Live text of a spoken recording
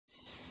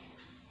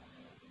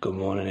Good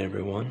morning,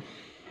 everyone.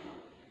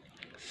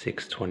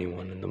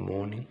 6:21 in the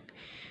morning.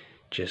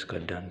 Just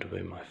got done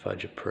doing my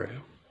Fajr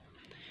prayer.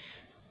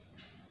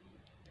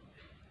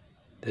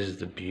 This is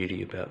the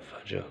beauty about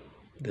Fajr,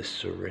 the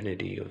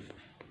serenity of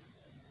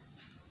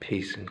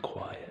peace and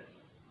quiet.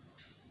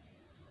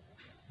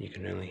 You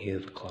can only hear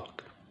the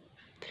clock.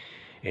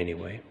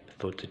 Anyway, I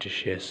thought to just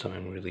share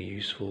something really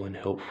useful and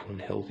helpful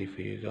and healthy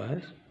for you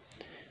guys.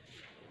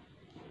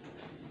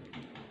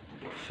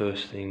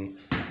 First thing,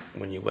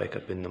 when you wake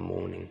up in the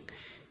morning,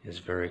 is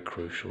very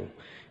crucial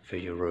for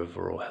your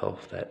overall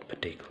health that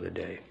particular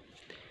day.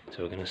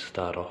 So we're going to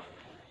start off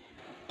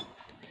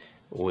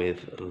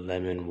with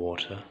lemon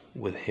water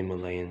with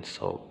Himalayan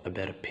salt,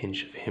 about a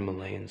pinch of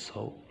Himalayan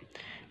salt,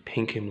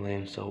 pink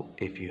Himalayan salt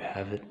if you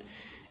have it,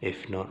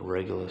 if not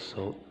regular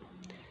salt.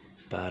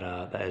 But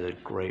that is a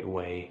great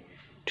way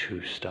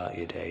to start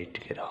your day,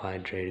 to get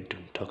hydrated, to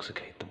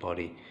intoxicate the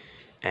body.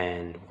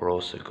 And we're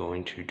also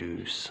going to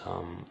do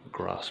some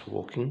grass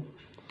walking,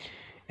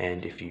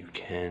 and if you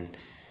can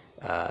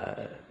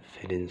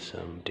fit in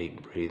some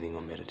deep breathing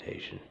or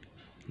meditation.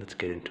 Let's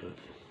get into it.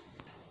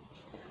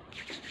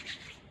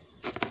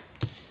 I'm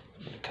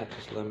going to cut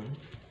this lemon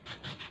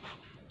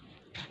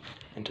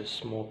into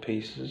small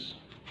pieces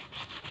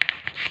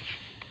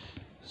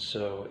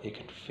so it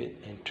can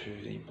fit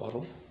into the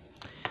bottle.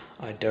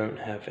 I don't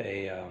have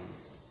a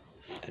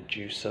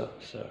juicer,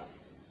 so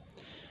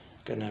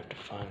I'm going to have to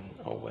find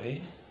a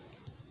way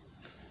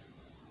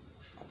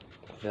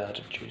without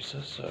a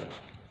juicer, so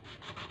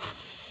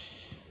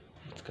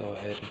let's go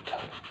ahead and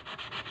cut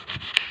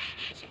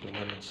some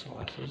lemon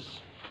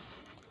slices.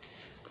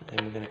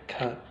 And we're going to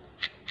cut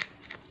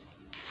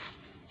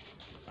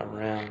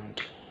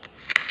around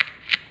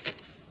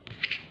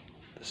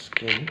the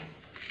skin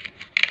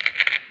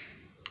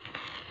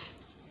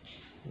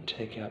and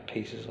take out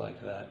pieces like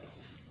that,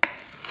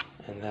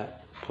 and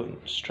that put it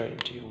straight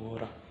into your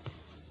water.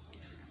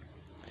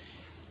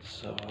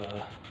 So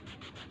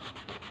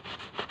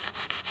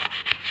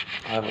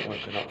I haven't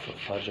woken up for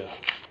Fajr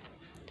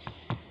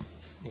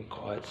in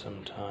quite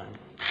some time,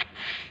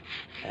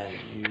 and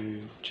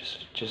you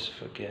just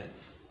forget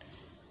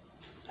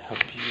how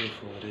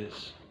beautiful it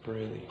is,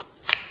 really,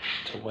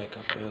 to wake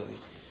up early,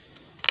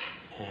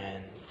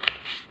 and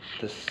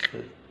the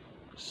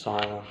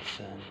silence,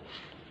 and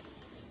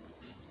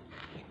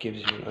it gives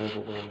you an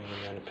overwhelming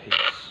amount of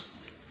peace,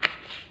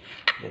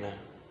 you know.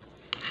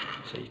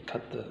 So you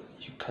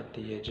cut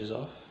the edges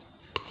off.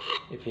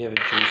 If you have a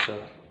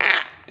juicer,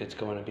 it's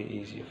going to be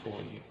easier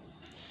for you.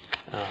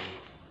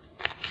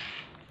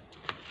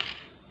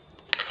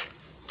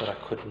 But I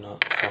could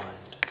not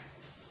find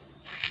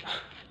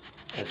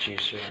a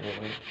juicer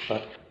anyway,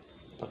 but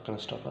not going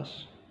to stop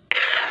us.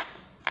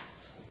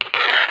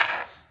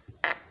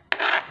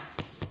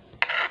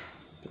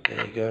 But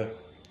there you go.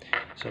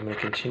 So I'm going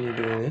to continue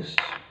doing this.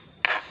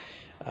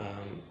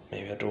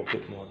 Maybe I'll do a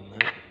bit more than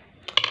that,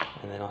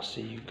 and then I'll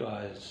see you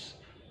guys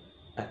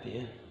at the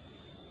end.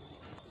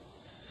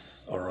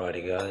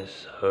 Alrighty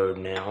guys, so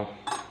now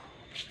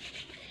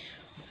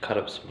cut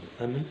up some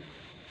lemon,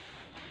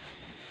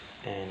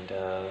 and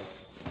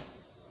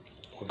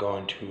we're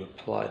going to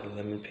apply the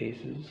lemon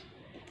pieces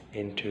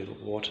into the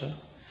water.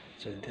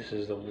 So this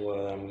is the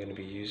water that I'm going to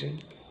be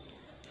using.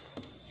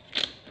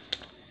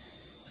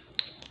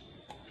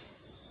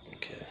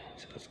 Okay,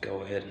 so let's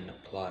go ahead and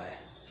apply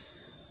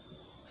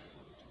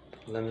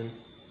the lemon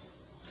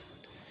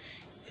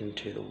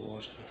into the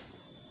water.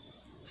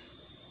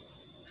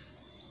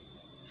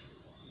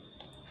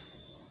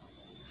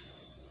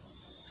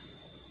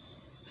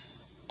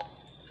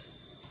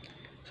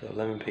 So the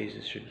lemon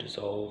pieces should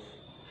dissolve.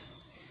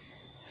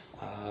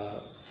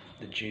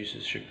 The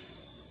juices should,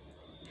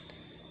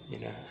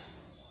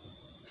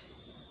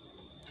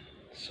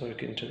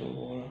 soak into the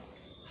water.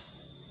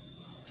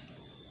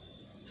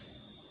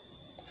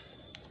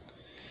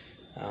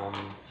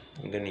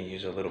 I'm going to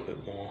use a little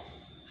bit more.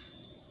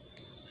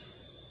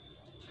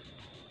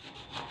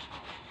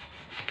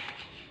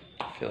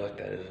 I feel like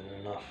that isn't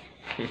enough.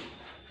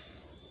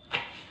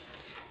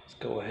 Let's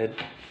go ahead,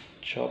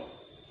 chop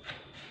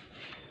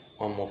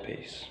one more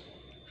piece.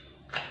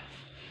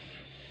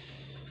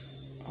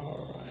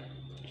 Alright,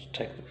 just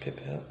take the pip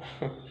out.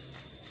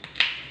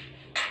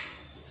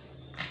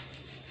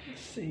 The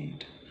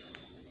seed.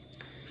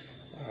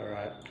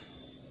 Alright.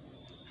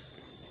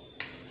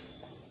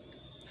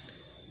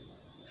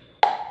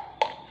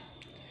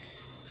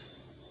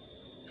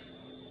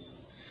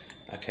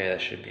 Okay,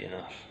 that should be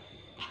enough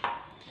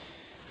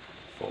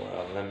for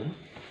our lemon.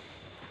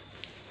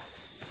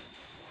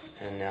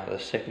 And now the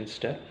second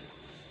step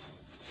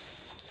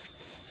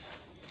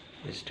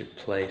is to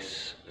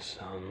place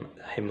some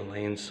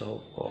Himalayan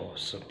salt or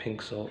some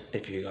pink salt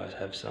if you guys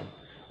have some,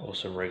 or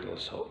some regular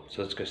salt.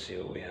 So let's go see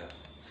what we have.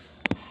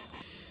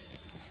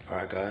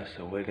 Alright guys,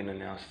 so we're gonna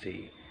now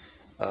see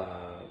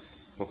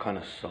what kind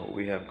of salt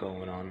we have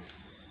going on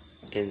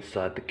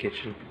inside the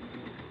kitchen.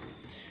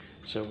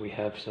 So we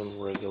have some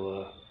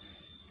regular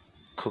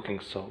cooking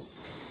salt.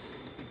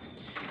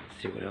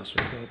 Let's see what else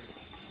we got.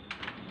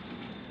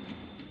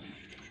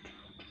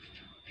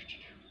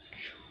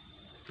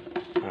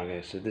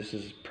 Okay, so this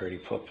is pretty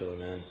popular,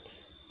 man.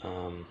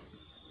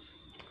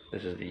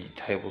 This is the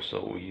table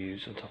salt we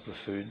use on top of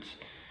foods,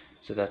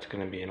 so that's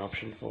going to be an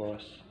option for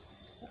us.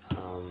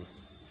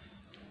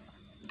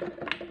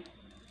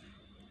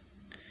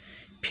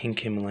 Pink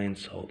Himalayan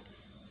salt.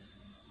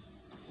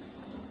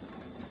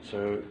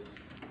 So,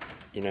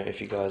 you know,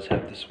 if you guys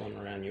have this one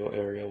around your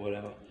area or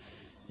whatever,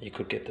 you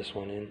could get this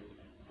one in.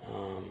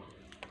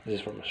 This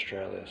is from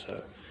Australia,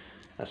 so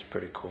that's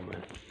pretty cool,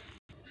 man.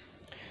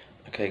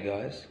 Okay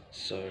guys,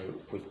 so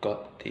we've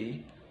got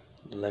the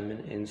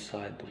lemon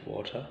inside the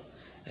water,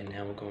 and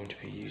now we're going to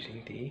be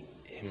using the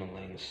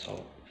Himalayan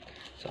salt.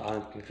 So I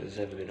don't think this has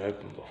ever been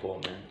opened before,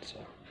 man, so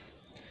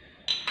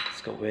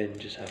let's go ahead and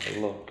just have a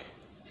look.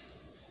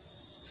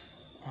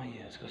 Oh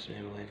yeah, it's got some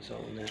Himalayan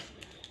salt in there.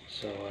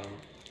 So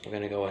we're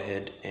going to go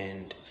ahead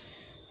and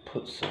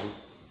put some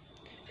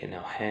in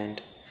our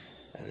hand,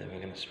 and then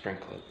we're going to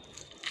sprinkle it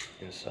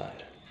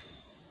inside.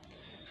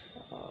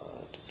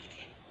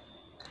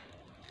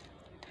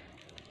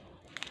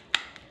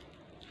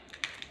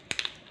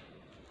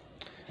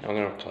 I'm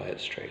going to apply it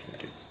straight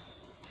into.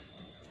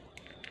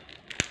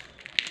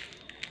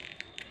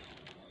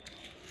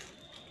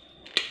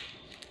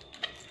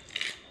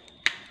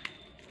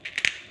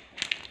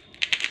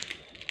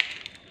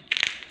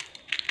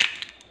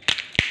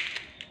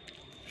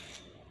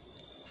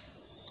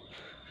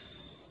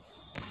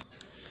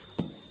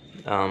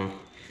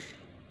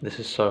 This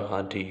is so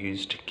hard to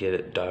use to get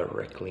it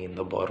directly in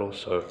the bottle,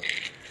 so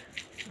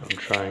I'm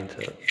trying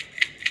to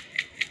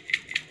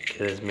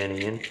get as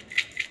many in.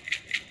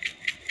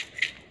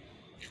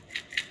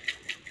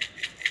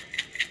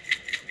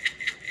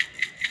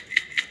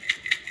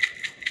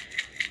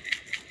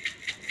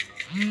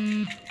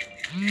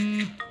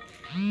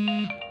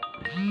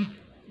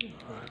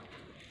 Alright.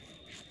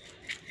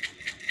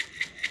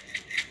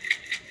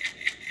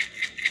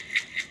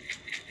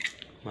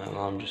 My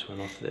alarm just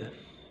went off there.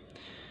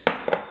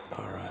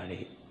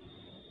 Alrighty.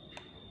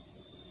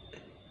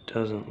 It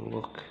doesn't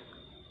look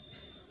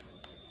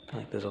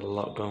like there's a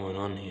lot going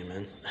on here,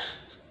 man.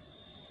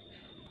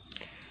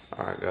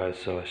 Alright guys,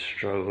 so I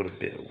struggled a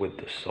bit with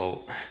the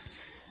salt,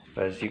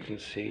 but as you can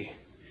see,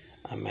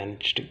 I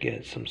managed to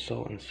get some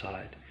salt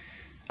inside.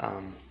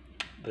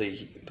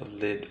 The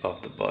lid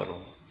of the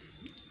bottle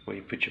where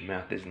you put your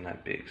mouth isn't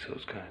that big, so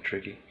it's kind of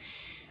tricky,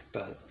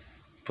 but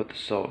put the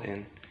salt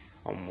in.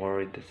 I'm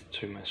worried there's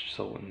too much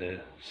salt in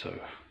there, so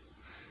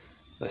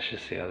let's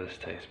just see how this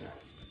tastes, man.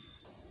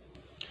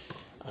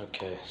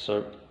 Okay,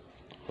 so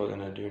what we're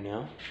gonna do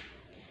now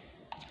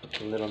is put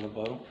the lid on the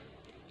bottle.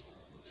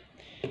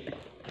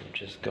 I'm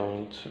just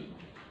going to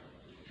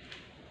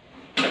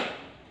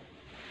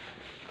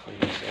clean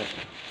this up.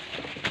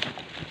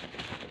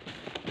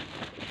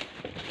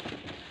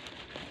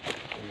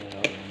 Clean it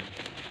up and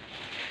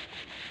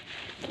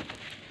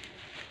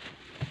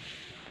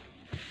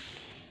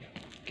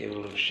give it a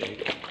little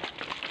shake.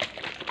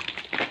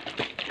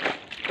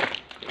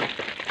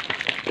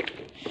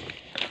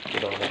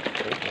 Get all that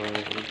dirt around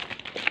it.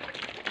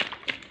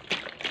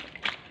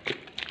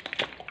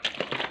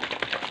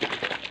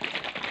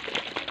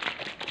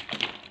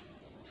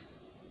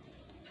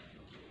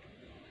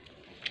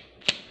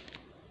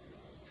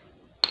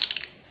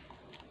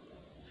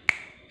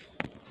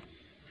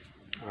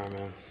 Alright,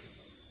 man.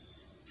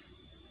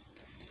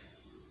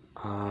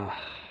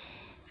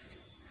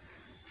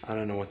 I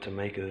don't know what to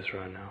make of this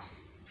right now.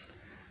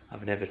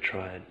 I've never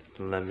tried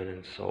lemon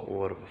and salt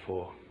water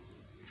before.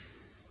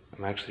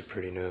 I'm actually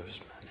pretty nervous,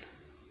 man.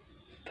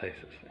 Let's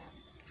taste this thing.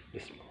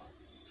 Bismillah.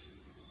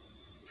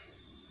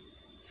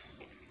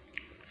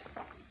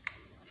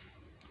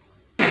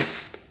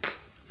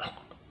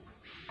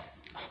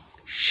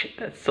 Shit,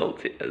 that's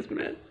salty as,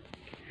 man.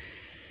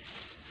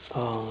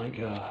 Oh my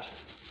god.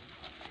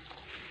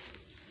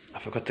 I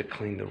forgot to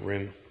clean the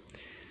rim,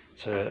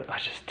 so I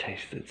just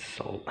tasted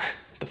salt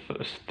the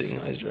first thing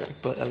I drank,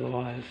 but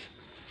otherwise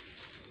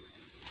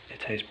it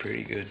tastes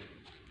pretty good,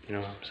 you know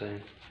what I'm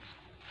saying?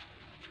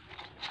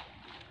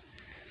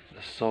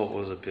 The salt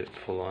was a bit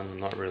full on. I'm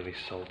not really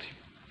salty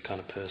kind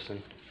of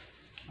person.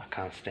 I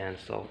can't stand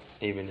salt,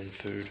 even in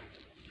food.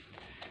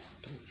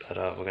 But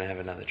we're gonna have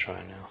another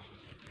try now.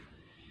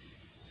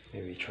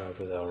 Maybe try it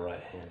with our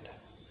right hand.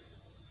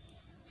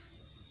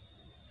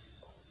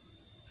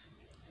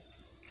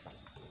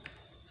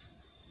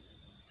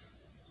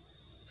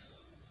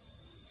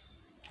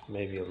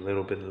 Maybe a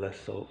little bit less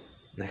salt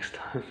next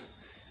time.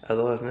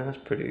 Otherwise, man, that's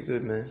pretty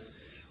good, man.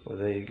 Well,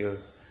 there you go.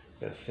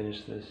 Gotta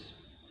finish this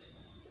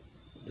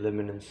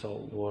lemon and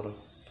salt water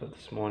for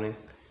this morning.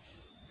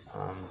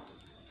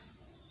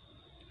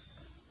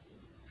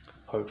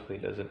 Hopefully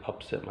it doesn't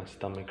upset my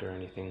stomach or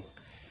anything.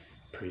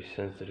 Pretty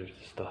sensitive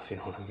to stuff, you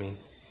know what I mean?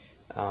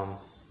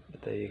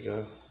 But there you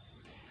go.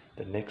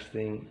 The next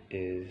thing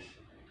is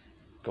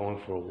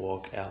going for a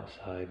walk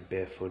outside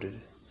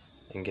barefooted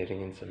and getting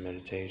in some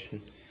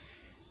meditation,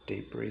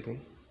 deep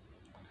breathing.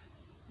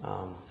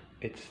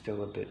 It's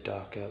still a bit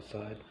dark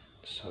outside,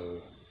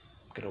 so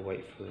I'm gonna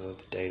wait for the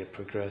day to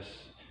progress,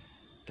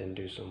 then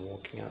do some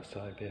walking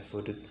outside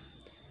barefooted.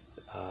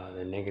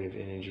 the negative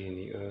energy in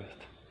the earth.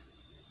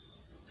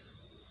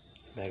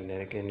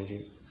 Magnetic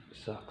energy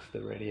sucks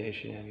the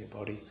radiation out of your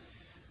body,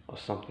 or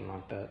something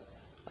like that.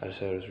 I just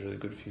heard it was really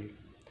good for you.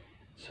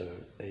 So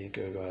there you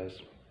go, guys.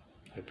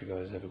 Hope you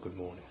guys have a good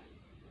morning.